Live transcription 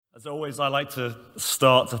As always, I like to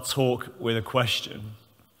start to talk with a question.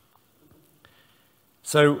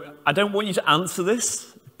 So I don't want you to answer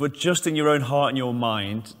this, but just in your own heart and your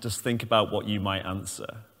mind, just think about what you might answer.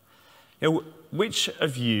 Which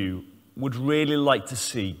of you would really like to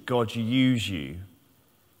see God use you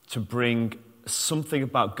to bring something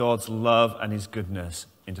about God's love and his goodness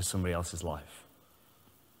into somebody else's life?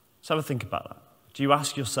 Let's have a think about that. Do you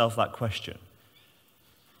ask yourself that question?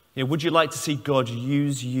 Would you like to see God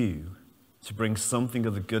use you to bring something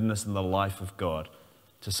of the goodness and the life of God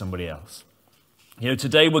to somebody else?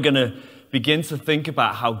 Today we're going to begin to think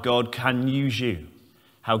about how God can use you,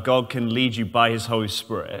 how God can lead you by his Holy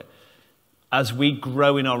Spirit as we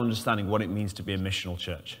grow in our understanding what it means to be a missional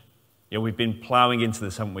church. We've been plowing into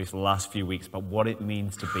this, haven't we, for the last few weeks about what it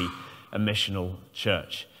means to be a missional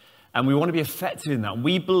church. And we want to be effective in that.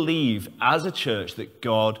 We believe as a church that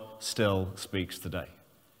God still speaks today.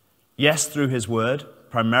 Yes, through his word,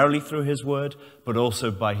 primarily through his word, but also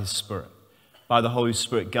by his Spirit, by the Holy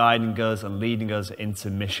Spirit guiding us and leading us into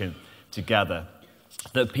mission together,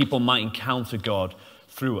 that people might encounter God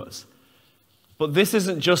through us. But this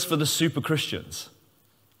isn't just for the super Christians.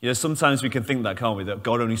 Sometimes we can think that, can't we, that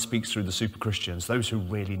God only speaks through the super Christians, those who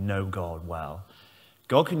really know God well.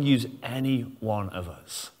 God can use any one of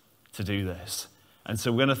us to do this. And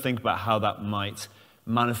so we're going to think about how that might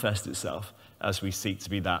manifest itself as we seek to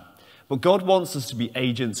be that. But God wants us to be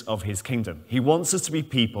agents of his kingdom. He wants us to be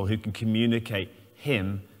people who can communicate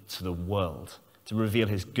him to the world, to reveal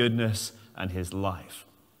his goodness and his life.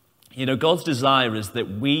 God's desire is that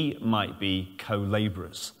we might be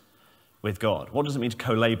co-laborers with God. What does it mean to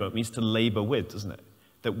co-labor? It means to labor with, doesn't it?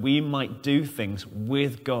 That we might do things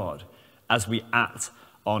with God as we act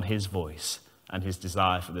on his voice and his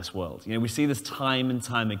desire for this world. We see this time and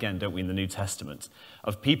time again, don't we, in the New Testament,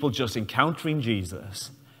 of people just encountering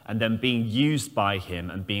Jesus and then being used by him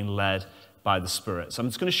and being led by the Spirit. So I'm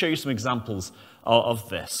just going to show you some examples of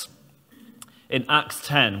this. In Acts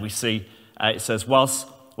 10, we see, it says, whilst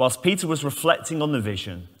Peter was reflecting on the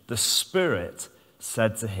vision, the Spirit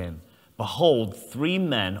said to him, "Behold, 3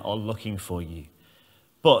 men are looking for you.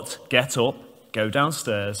 But get up, go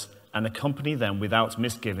downstairs, and accompany them without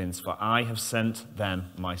misgivings, for I have sent them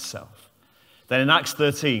myself." Then in Acts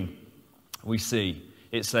 13, we see,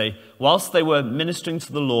 it say, whilst they were ministering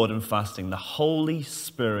to the Lord and fasting, the Holy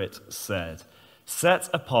Spirit said, "Set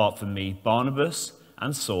apart for me Barnabas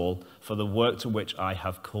and Saul for the work to which I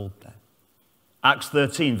have called them." Acts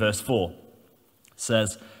 13, verse 4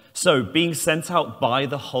 says, "So being sent out by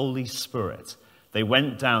the Holy Spirit, they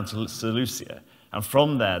went down to Seleucia, and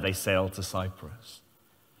from there they sailed to Cyprus."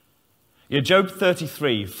 Job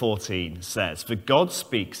 33:14 says, "For God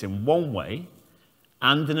speaks in one way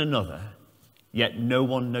and in another, yet no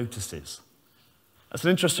one notices." That's an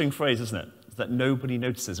interesting phrase, isn't it? That nobody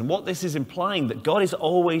notices. And what this is implying, that God is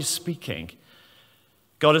always speaking.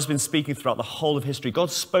 God has been speaking throughout the whole of history. God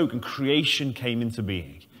spoke and creation came into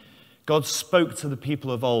being. God spoke to the people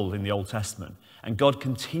of old in the Old Testament. And God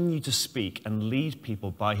continued to speak and lead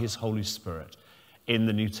people by his Holy Spirit in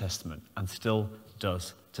the New Testament and still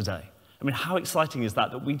does today. I mean, how exciting is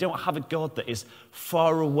that we don't have a God that is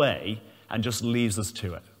far away and just leaves us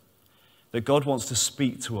to it. That God wants to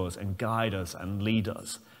speak to us and guide us and lead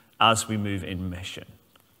us as we move in mission.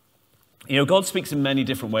 God speaks in many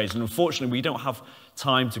different ways, and unfortunately we don't have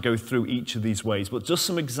time to go through each of these ways, but just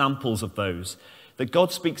some examples of those. That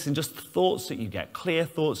God speaks in just thoughts that you get, clear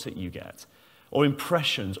thoughts that you get, or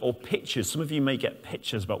impressions, or pictures. Some of you may get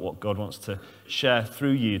pictures about what God wants to share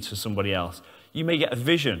through you to somebody else. You may get a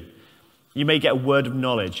vision. You may get a word of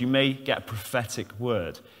knowledge. You may get a prophetic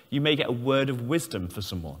word. You may get a word of wisdom for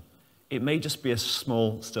someone. It may just be a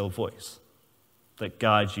small, still voice that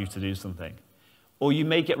guides you to do something. Or you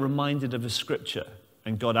may get reminded of a scripture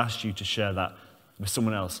and God asks you to share that with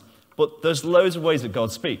someone else. But there's loads of ways that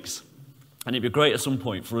God speaks. And it'd be great at some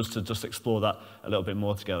point for us to just explore that a little bit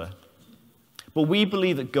more together. But we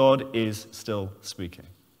believe that God is still speaking.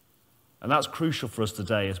 And that's crucial for us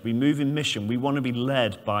today. As we move in mission, we want to be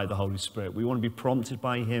led by the Holy Spirit. We want to be prompted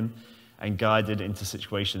by him and guided into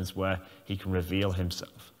situations where he can reveal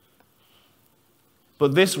himself.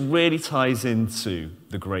 But this really ties into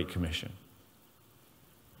the Great Commission.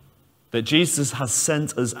 That Jesus has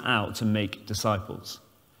sent us out to make disciples.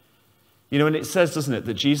 And it says, doesn't it,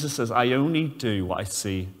 that Jesus says, "I only do what I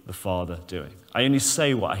see the Father doing. I only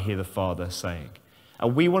say what I hear the Father saying."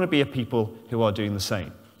 And we want to be a people who are doing the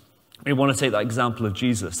same. We want to take that example of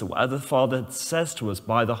Jesus, that whatever the Father says to us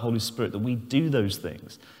by the Holy Spirit, that we do those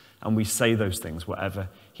things and we say those things, whatever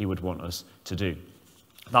he would want us to do.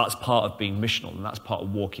 That's part of being missional, and that's part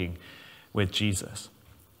of walking with Jesus.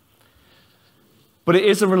 But it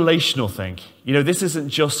is a relational thing. This isn't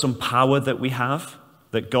just some power that we have,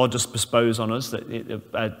 that God just bestows on us, that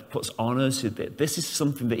it puts on us. This is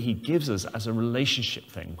something that he gives us as a relationship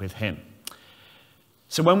thing with him.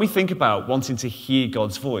 So when we think about wanting to hear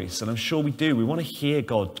God's voice, and I'm sure we do, we want to hear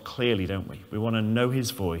God clearly, don't we? We want to know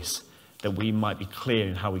his voice, that we might be clear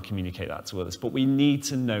in how we communicate that to others. But we need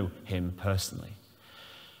to know him personally.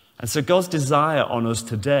 And so God's desire on us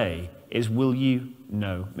today is, will you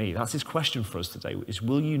know me? That's his question for us today, is,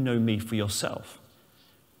 will you know me for yourself?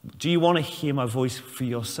 Do you want to hear my voice for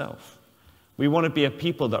yourself? We want to be a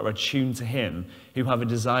people that are attuned to him, who have a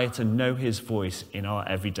desire to know his voice in our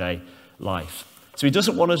everyday life. So he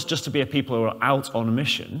doesn't want us just to be a people who are out on a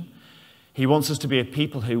mission. He wants us to be a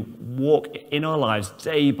people who walk in our lives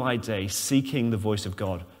day by day, seeking the voice of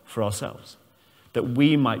God for ourselves, that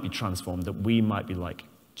we might be transformed, that we might be like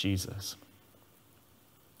Jesus.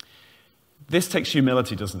 This takes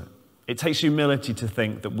humility, doesn't it? It takes humility to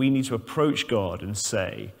think that we need to approach God and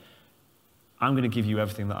say, I'm going to give you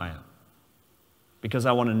everything that I am, because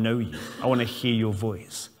I want to know you. I want to hear your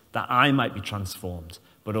voice, that I might be transformed,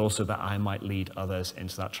 but also that I might lead others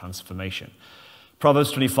into that transformation.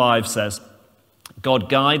 Proverbs 25 says, God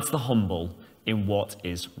guides the humble in what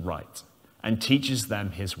is right and teaches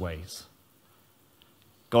them his ways.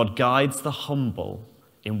 God guides the humble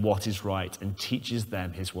in what is right and teaches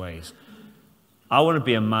them his ways. I want to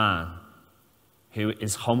be a man who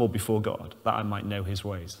is humble before God, that I might know his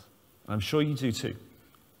ways. And I'm sure you do too.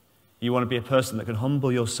 You want to be a person that can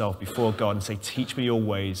humble yourself before God and say, teach me your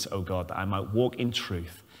ways, O God, that I might walk in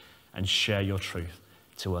truth and share your truth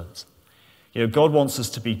to others. God wants us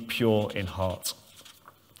to be pure in heart.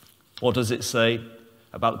 What does it say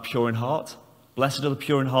about the pure in heart? Blessed are the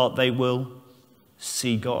pure in heart, they will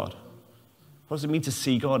see God. What does it mean to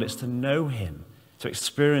see God? It's to know him, to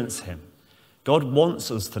experience him. God wants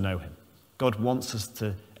us to know him. God wants us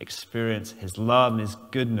to experience his love and his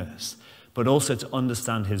goodness, but also to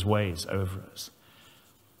understand his ways over us.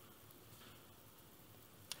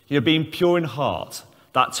 Being pure in heart,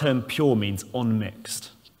 that term pure means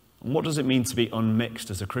unmixed. And what does it mean to be unmixed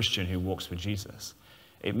as a Christian who walks with Jesus?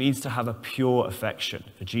 It means to have a pure affection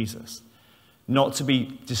for Jesus, not to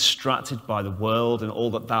be distracted by the world and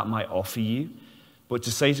all that that might offer you, but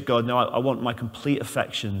to say to God, no, I want my complete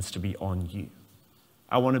affections to be on you.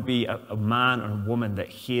 I want to be a man and a woman that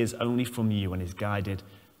hears only from you and is guided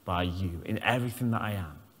by you in everything that I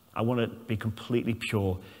am. I want to be completely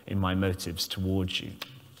pure in my motives towards you.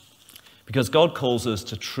 Because God calls us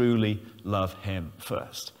to truly love him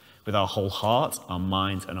first, with our whole heart, our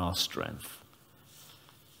mind, and our strength.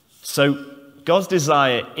 So God's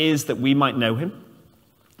desire is that we might know him.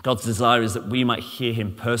 God's desire is that we might hear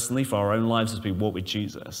him personally for our own lives as we walk with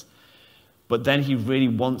Jesus. But then he really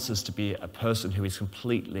wants us to be a person who is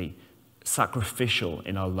completely sacrificial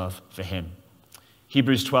in our love for him.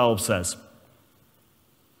 Hebrews 12 says,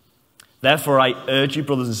 therefore I urge you,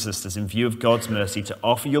 brothers and sisters, in view of God's mercy, to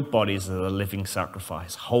offer your bodies as a living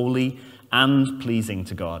sacrifice, holy and pleasing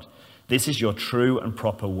to God. This is your true and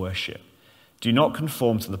proper worship. Do not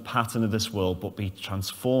conform to the pattern of this world, but be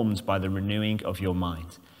transformed by the renewing of your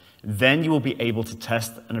mind. Then you will be able to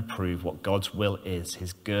test and approve what God's will is,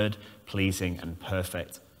 his good, pleasing, and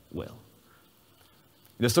perfect will.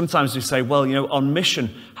 Sometimes we say, well, on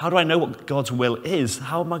mission, how do I know what God's will is?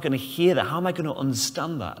 How am I going to hear that? How am I going to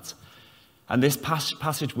understand that? And this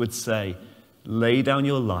passage would say, lay down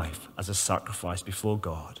your life as a sacrifice before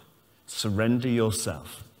God. Surrender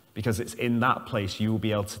yourself, because it's in that place you will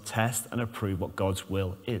be able to test and approve what God's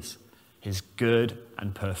will is, his good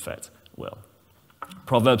and perfect will.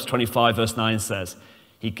 Proverbs 25 verse 9 says,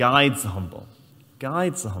 he guides the humble.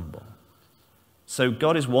 Guides the humble. So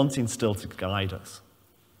God is wanting still to guide us.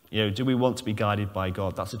 Do we want to be guided by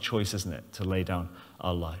God? That's a choice, isn't it, to lay down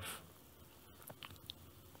our life.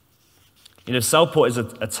 Southport is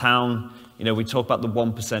a town, we talk about the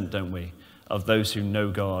 1%, don't we, of those who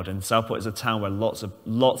know God. And Southport is a town where lots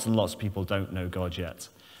and lots of people don't know God yet.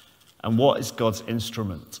 And what is God's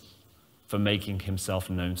instrument for making himself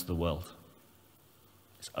known to the world?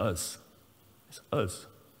 It's us. It's us.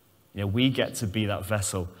 We get to be that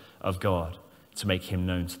vessel of God to make him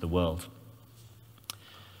known to the world.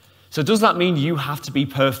 So does that mean you have to be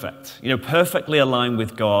perfect? Perfectly aligned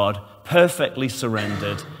with God, perfectly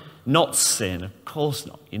surrendered, not sin? Of course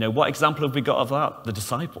not. What example have we got of that? The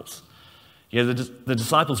disciples. The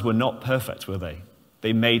disciples were not perfect, were they?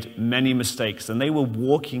 They made many mistakes, and they were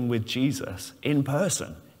walking with Jesus in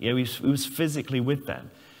person. He was physically with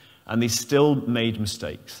them. And they still made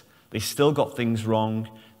mistakes. They still got things wrong.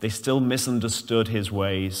 They still misunderstood his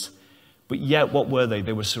ways. But yet, what were they?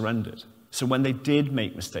 They were surrendered. So when they did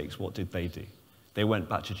make mistakes, what did they do? They went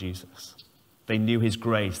back to Jesus. They knew his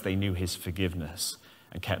grace, they knew his forgiveness,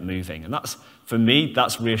 and kept moving. And that's, for me,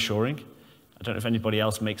 that's reassuring. I don't know if anybody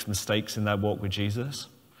else makes mistakes in their walk with Jesus.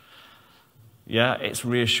 Yeah, it's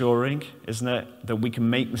reassuring, isn't it, that we can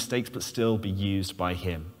make mistakes but still be used by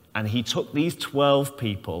him. And he took these 12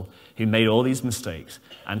 people who made all these mistakes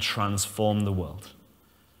and transformed the world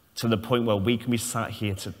to the point where we can be sat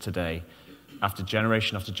here today after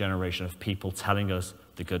generation of people telling us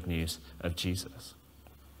the good news of Jesus.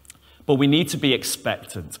 But we need to be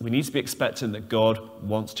expectant. We need to be expectant that God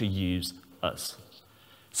wants to use us.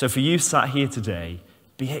 So for you sat here today,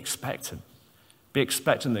 be expectant. Be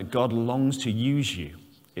expectant that God longs to use you.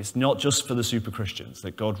 It's not just for the super Christians,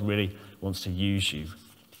 that God really wants to use you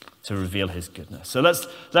to reveal his goodness. So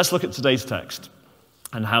let's look at today's text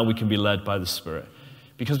and how we can be led by the Spirit.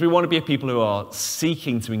 Because we want to be a people who are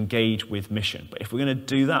seeking to engage with mission. But if we're going to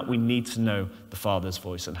do that, we need to know the Father's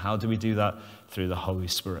voice. And how do we do that? Through the Holy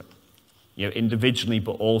Spirit. Individually,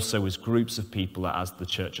 but also as groups of people, as the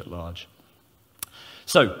church at large.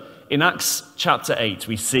 So, in Acts chapter 8,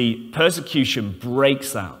 we see persecution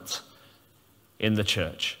breaks out in the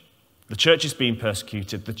church. The church is being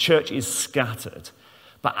persecuted. The church is scattered.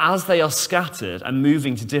 But as they are scattered and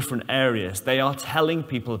moving to different areas, they are telling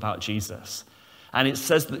people about Jesus. And it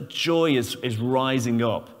says that joy is rising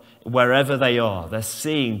up wherever they are. They're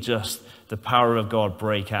seeing just the power of God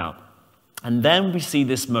break out. And then we see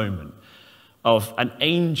this moment of an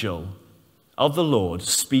angel of the Lord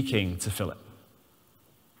speaking to Philip.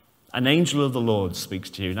 An angel of the Lord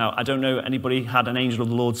speaks to you. Now, I don't know anybody had an angel of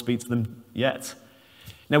the Lord speak to them yet.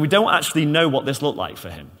 Now, we don't actually know what this looked like for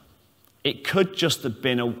him. It could just have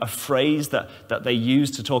been a phrase that they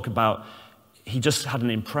used to talk about. He just had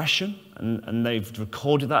an impression, and they've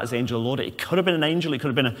recorded that as the angel of the Lord. It could have been an angel. It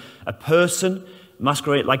could have been a person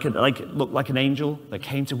masquerade looked like an angel that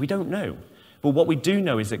came to. We don't know. But what we do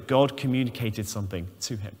know is that God communicated something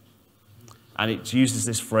to him. And it uses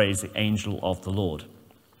this phrase, the angel of the Lord.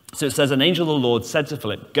 So it says, an angel of the Lord said to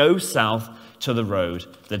Philip, go south to the road,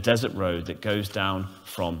 the desert road that goes down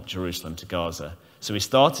from Jerusalem to Gaza. So he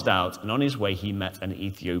started out, and on his way he met an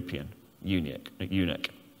Ethiopian eunuch.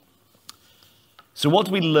 So what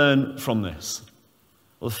do we learn from this?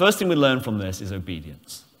 Well, the first thing we learn from this is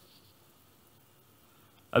obedience.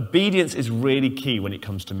 Obedience is really key when it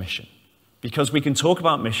comes to mission. Because we can talk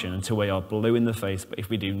about mission until we are blue in the face, but if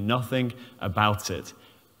we do nothing about it,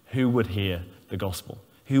 who would hear the gospel?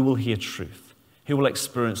 Who will hear truth? Who will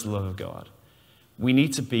experience the love of God? We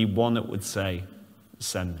need to be one that would say,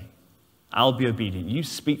 send me. I'll be obedient. You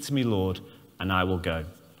speak to me, Lord, and I will go.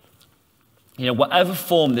 Whatever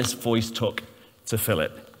form this voice took to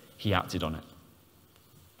Philip, he acted on it.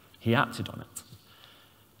 He acted on it.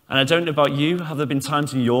 And I don't know about you, have there been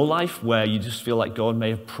times in your life where you just feel like God may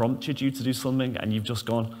have prompted you to do something and you've just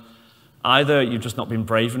gone, either you've just not been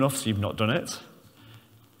brave enough, so you've not done it,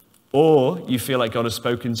 or you feel like God has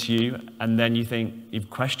spoken to you and then you think you've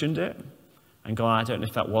questioned it and gone, I don't know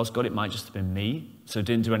if that was God, it might just have been me, so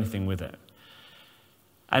didn't do anything with it.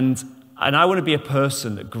 And I want to be a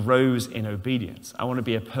person that grows in obedience. I want to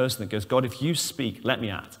be a person that goes, God, if you speak, let me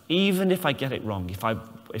act. Even if I get it wrong,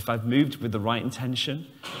 if I've moved with the right intention,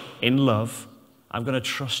 in love, I'm going to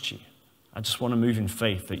trust you. I just want to move in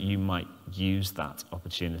faith that you might use that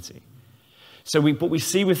opportunity. But we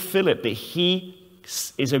see with Philip that he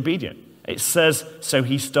is obedient. It says, so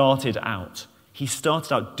he started out. He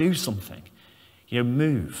started out, do something.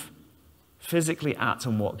 Move. Physically act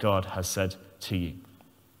on what God has said to you.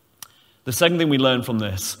 The second thing we learn from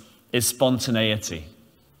this is spontaneity.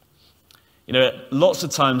 Lots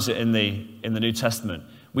of times in the New Testament,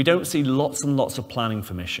 we don't see lots and lots of planning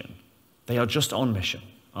for mission. They are just on mission,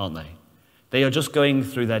 aren't they? They are just going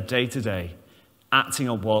through their day-to-day, acting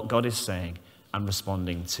on what God is saying and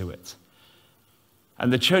responding to it.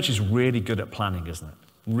 And the church is really good at planning, isn't it?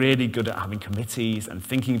 Really good at having committees and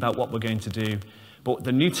thinking about what we're going to do. But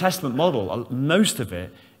the New Testament model, most of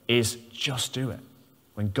it, is just do it.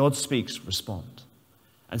 When God speaks, respond.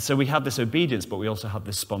 And so we have this obedience, but we also have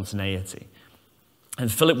this spontaneity.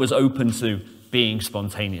 And Philip was open to being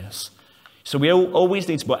spontaneous. So we always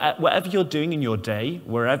need to, whatever you're doing in your day,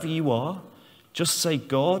 wherever you are, just say,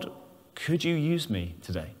 God, could you use me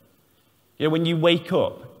today? When you wake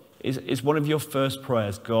up, is one of your first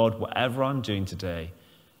prayers, God, whatever I'm doing today,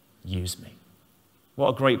 use me. What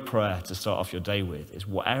a great prayer to start off your day with, is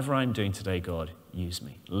whatever I'm doing today, God, use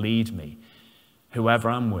me, lead me. Whoever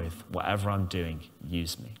I'm with, whatever I'm doing,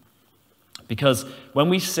 use me. Because when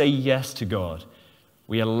we say yes to God,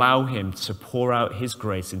 we allow him to pour out his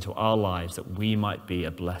grace into our lives that we might be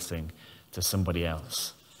a blessing to somebody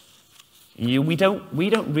else. We don't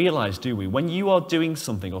realize, do we? When you are doing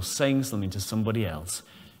something or saying something to somebody else,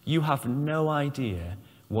 you have no idea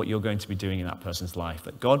what you're going to be doing in that person's life.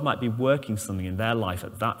 That God might be working something in their life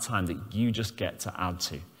at that time that you just get to add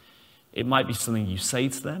to. It might be something you say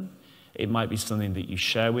to them. It might be something that you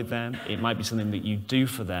share with them. It might be something that you do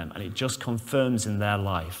for them. And it just confirms in their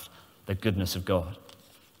life the goodness of God.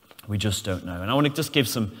 We just don't know. And I want to just give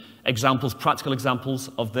some examples, practical examples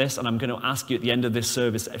of this. And I'm going to ask you at the end of this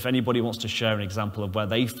service if anybody wants to share an example of where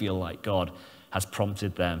they feel like God has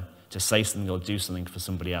prompted them to say something or do something for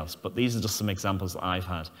somebody else. But these are just some examples that I've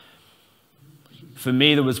had. For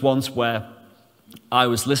me, there was once where I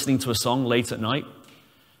was listening to a song late at night.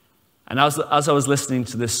 And as I was listening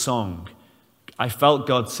to this song, I felt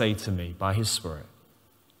God say to me by his Spirit,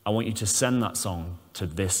 I want you to send that song to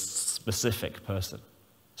this specific person.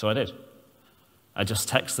 So I did. I just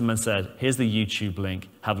texted them and said, here's the YouTube link.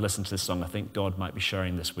 Have a listen to this song. I think God might be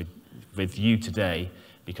sharing this with you today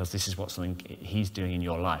because this is something he's doing in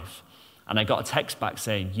your life. And I got a text back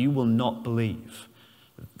saying, you will not believe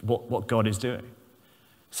what God is doing.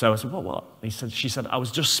 So I said, what? She said, I was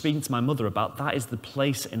just speaking to my mother about that is the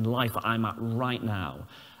place in life that I'm at right now.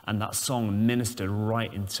 And that song ministered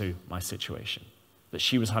right into my situation. That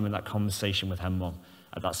she was having that conversation with her mom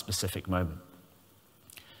at that specific moment.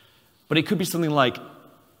 But it could be something like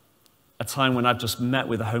a time when I've just met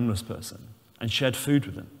with a homeless person and shared food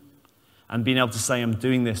with them. And being able to say, I'm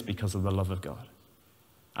doing this because of the love of God.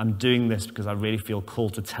 I'm doing this because I really feel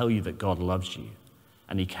called to tell you that God loves you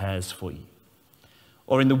and he cares for you.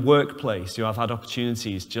 Or in the workplace, I've had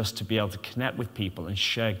opportunities just to be able to connect with people and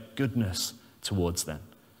share goodness towards them,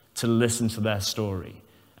 to listen to their story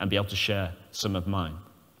and be able to share some of mine.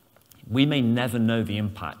 We may never know the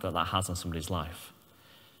impact that has on somebody's life.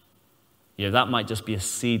 That might just be a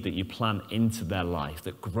seed that you plant into their life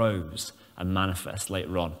that grows and manifests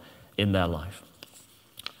later on in their life.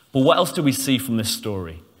 But what else do we see from this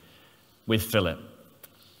story with Philip?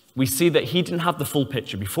 We see that he didn't have the full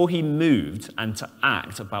picture. Before he moved and to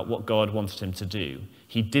act about what God wanted him to do,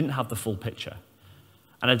 he didn't have the full picture.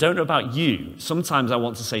 And I don't know about you, sometimes I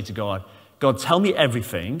want to say to God, God, tell me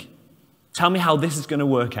everything, tell me how this is going to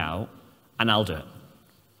work out, and I'll do it.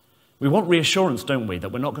 We want reassurance, don't we,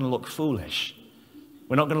 that we're not going to look foolish.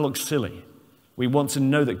 We're not going to look silly. We want to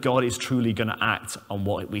know that God is truly going to act on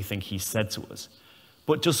what we think he said to us.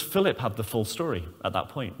 But does Philip have the full story at that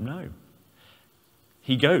point? No.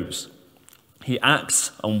 He goes. He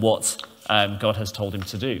acts on what God has told him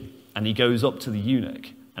to do. And he goes up to the eunuch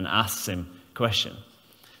and asks him a question.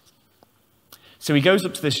 So he goes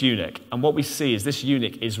up to this eunuch, and what we see is this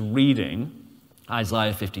eunuch is reading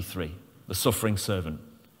Isaiah 53, the suffering servant.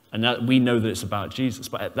 And that we know that it's about Jesus.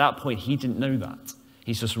 But at that point, he didn't know that.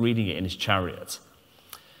 He's just reading it in his chariot.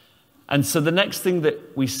 And so the next thing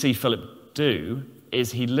that we see Philip do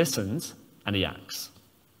is he listens and he acts.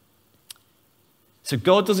 So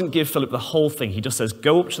God doesn't give Philip the whole thing. He just says,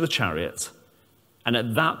 go up to the chariot. And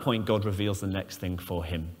at that point, God reveals the next thing for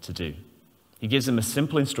him to do. He gives him a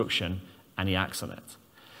simple instruction and he acts on it.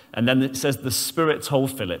 And then it says, the Spirit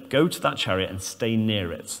told Philip, go to that chariot and stay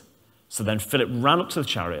near it. So then Philip ran up to the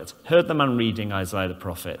chariot, heard the man reading Isaiah the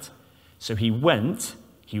prophet. So he went,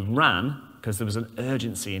 he ran, because there was an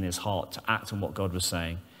urgency in his heart to act on what God was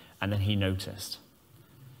saying, and then he noticed.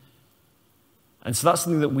 And so that's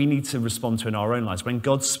something that we need to respond to in our own lives. When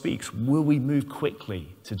God speaks, will we move quickly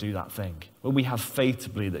to do that thing? Will we have faith to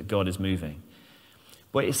believe that God is moving?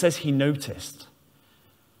 But it says he noticed.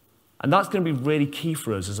 And that's going to be really key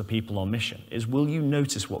for us as a people on mission, is will you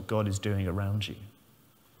notice what God is doing around you?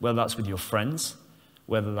 Whether that's with your friends,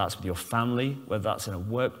 whether that's with your family, whether that's in a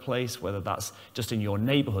workplace, whether that's just in your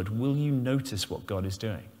neighborhood, will you notice what God is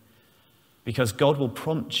doing? Because God will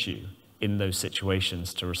prompt you in those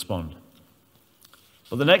situations to respond.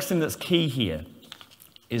 But the next thing that's key here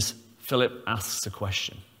is Philip asks a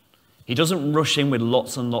question. He doesn't rush in with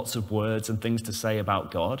lots and lots of words and things to say about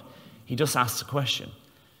God. He just asks a question.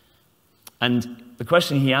 And the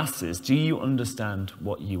question he asks is, do you understand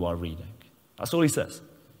what you are reading? That's all he says.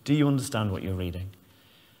 Do you understand what you're reading?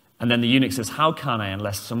 And then the eunuch says, how can I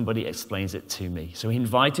unless somebody explains it to me? So he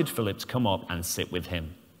invited Philip to come up and sit with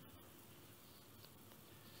him.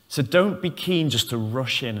 So don't be keen just to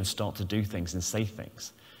rush in and start to do things and say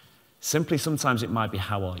things. Simply, sometimes it might be,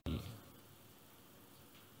 how are you?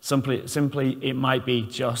 Simply, it might be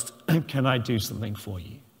just, can I do something for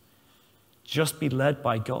you? Just be led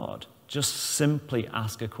by God. Just simply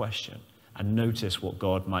ask a question and notice what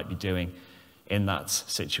God might be doing in that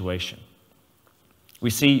situation. We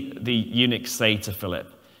see the eunuch say to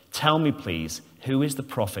Philip, tell me please, who is the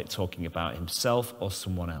prophet talking about, himself or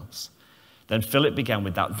someone else? Then Philip began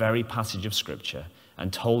with that very passage of Scripture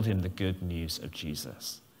and told him the good news of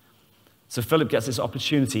Jesus. So Philip gets this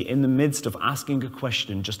opportunity in the midst of asking a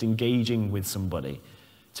question, just engaging with somebody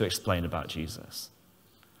to explain about Jesus.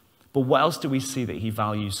 But what else do we see that he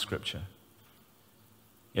values Scripture?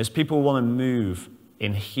 As people want to move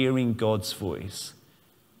in hearing God's voice,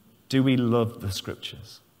 do we love the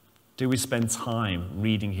Scriptures? Do we spend time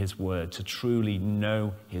reading his word to truly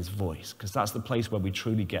know his voice? Because that's the place where we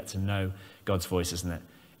truly get to know God's voice, isn't it?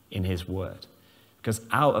 In his word. Because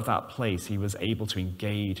out of that place, he was able to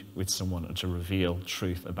engage with someone and to reveal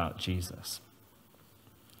truth about Jesus.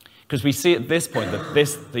 Because we see at this point that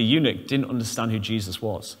the eunuch didn't understand who Jesus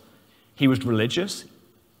was. He was religious,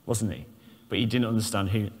 wasn't he? But he didn't understand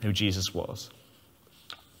who Jesus was.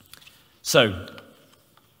 So,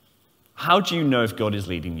 how do you know if God is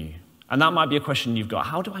leading you? And that might be a question you've got.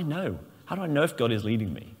 How do I know? How do I know if God is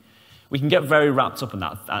leading me? We can get very wrapped up in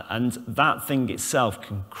that, and that thing itself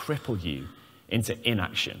can cripple you into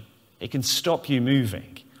inaction. It can stop you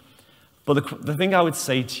moving. But the thing I would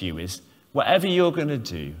say to you is, whatever you're going to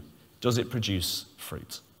do, does it produce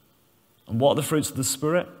fruit? And what are the fruits of the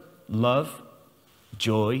Spirit? Love,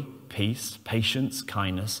 joy, peace, patience,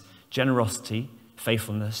 kindness, generosity,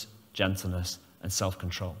 faithfulness, gentleness, and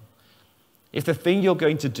self-control. If the thing you're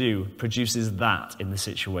going to do produces that in the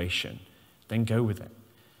situation, then go with it.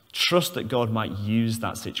 Trust that God might use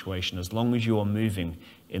that situation as long as you are moving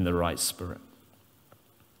in the right spirit.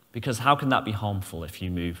 Because how can that be harmful if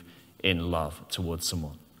you move in love towards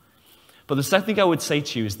someone? But the second thing I would say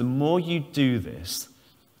to you is the more you do this,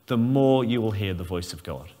 the more you will hear the voice of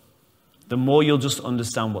God. The more you'll just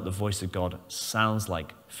understand what the voice of God sounds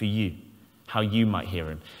like for you, how you might hear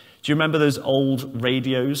him. Do you remember those old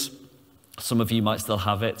radios? Some of you might still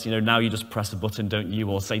have it. You know, now you just press a button, don't you?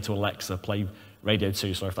 Or say to Alexa, play Radio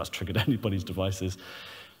 2. Sorry if that's triggered anybody's devices.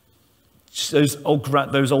 Those old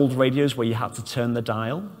radios where you had to turn the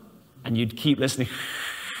dial and you'd keep listening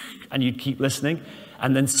and you'd keep listening.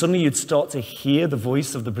 And then suddenly you'd start to hear the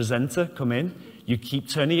voice of the presenter come in. You'd keep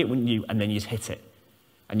turning it, wouldn't you? And then you'd hit it.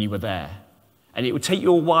 And you were there. And it would take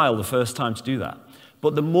you a while the first time to do that.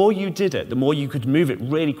 But the more you did it, the more you could move it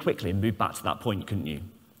really quickly and move back to that point, couldn't you?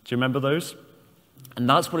 Do you remember those? And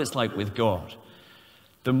that's what it's like with God.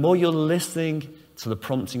 The more you're listening to the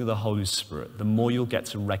prompting of the Holy Spirit, the more you'll get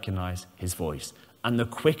to recognize his voice. And the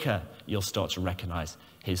quicker you'll start to recognize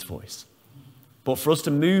his voice. But for us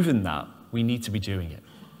to move in that, we need to be doing it.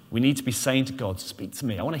 We need to be saying to God, speak to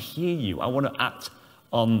me. I want to hear you. I want to act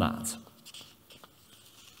on that.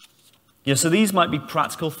 Yeah, so these might be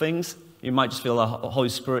practical things. You might just feel the Holy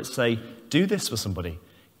Spirit say, do this for somebody.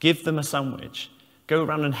 Give them a sandwich. Go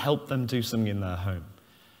around and help them do something in their home.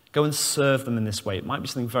 Go and serve them in this way. It might be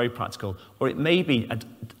something very practical, or it may be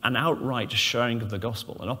an outright sharing of the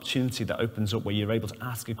gospel, an opportunity that opens up where you're able to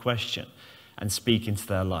ask a question and speak into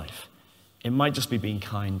their life. It might just be being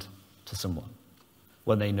kind to someone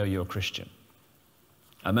when they know you're a Christian.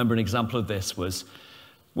 I remember an example of this was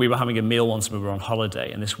we were having a meal once when we were on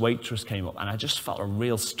holiday, and this waitress came up, and I just felt a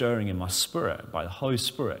real stirring in my spirit by the Holy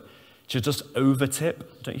Spirit to just over-tip.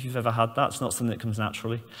 I don't know if you've ever had that. It's not something that comes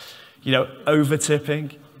naturally. You know,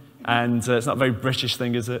 over-tipping. And it's not a very British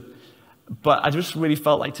thing, is it? But I just really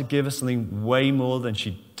felt like to give her something way more than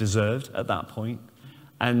she deserved at that point.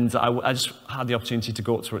 And I just had the opportunity to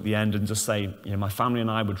go up to her at the end and just say, you know, my family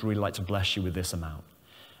and I would really like to bless you with this amount.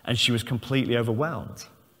 And she was completely overwhelmed.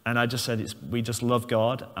 And I just said, we just love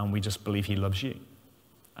God and we just believe he loves you.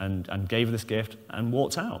 And gave her this gift and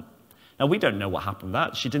walked out. Now, we don't know what happened with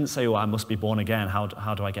that. She didn't say, oh, I must be born again. How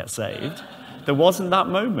do I get saved? There wasn't that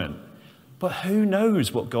moment. But who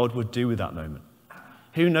knows what God would do with that moment?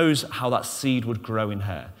 Who knows how that seed would grow in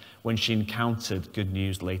her when she encountered good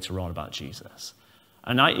news later on about Jesus?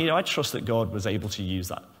 And I trust that God was able to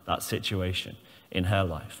use that situation in her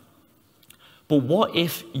life. But what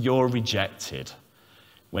if you're rejected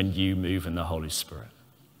when you move in the Holy Spirit?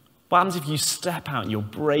 What happens if you step out and you're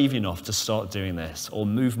brave enough to start doing this or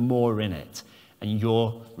move more in it and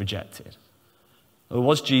you're rejected? Or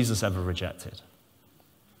was Jesus ever rejected?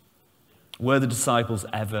 Were the disciples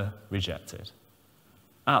ever rejected?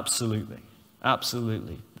 Absolutely.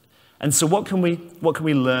 Absolutely. And so what can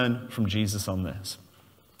we learn from Jesus on this?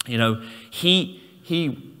 You know, he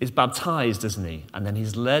is baptized, isn't he? And then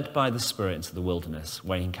he's led by the Spirit into the wilderness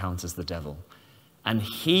where he encounters the devil. And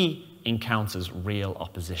he encounters real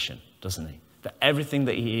opposition, doesn't he? That everything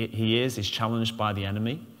that he is challenged by the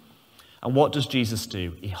enemy. And what does Jesus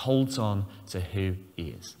do? He holds on to who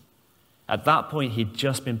he is. At that point, he'd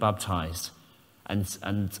just been baptized,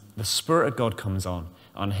 and the Spirit of God comes on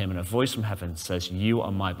him, and a voice from heaven says, you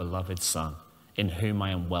are my beloved Son, in whom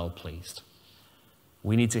I am well pleased.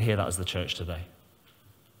 We need to hear that as the church today.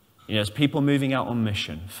 As people moving out on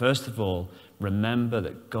mission, first of all, remember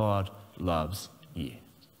that God loves you.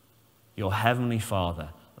 Your heavenly Father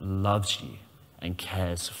loves you and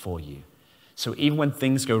cares for you. So even when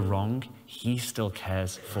things go wrong, he still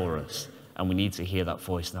cares for us. And we need to hear that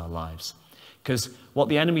voice in our lives. Because what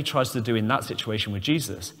the enemy tries to do in that situation with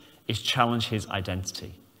Jesus is challenge his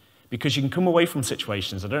identity. Because you can come away from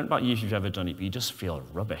situations, I don't know about you if you've ever done it, but you just feel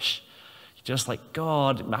rubbish. You're just like,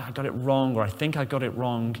 God, I got it wrong, or I think I got it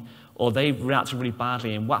wrong, or they reacted really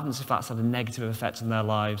badly, and what happens if that's had a negative effect in their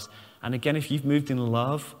lives? And again, if you've moved in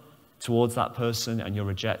love towards that person and you're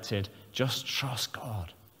rejected, just trust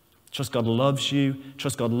God. Trust God loves you.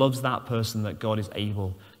 Trust God loves that person, that God is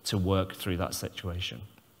able to work through that situation.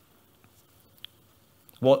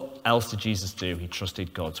 What else did Jesus do? He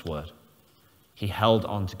trusted God's word. He held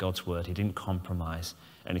on to God's word. He didn't compromise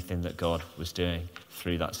anything that God was doing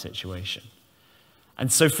through that situation.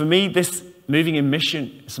 And so for me, this moving in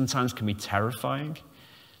mission sometimes can be terrifying.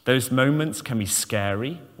 Those moments can be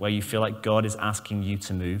scary, where you feel like God is asking you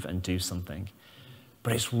to move and do something.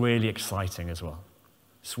 But it's really exciting as well.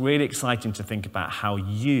 It's really exciting to think about how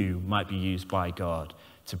you might be used by God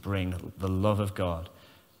to bring the love of God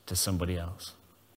to somebody else.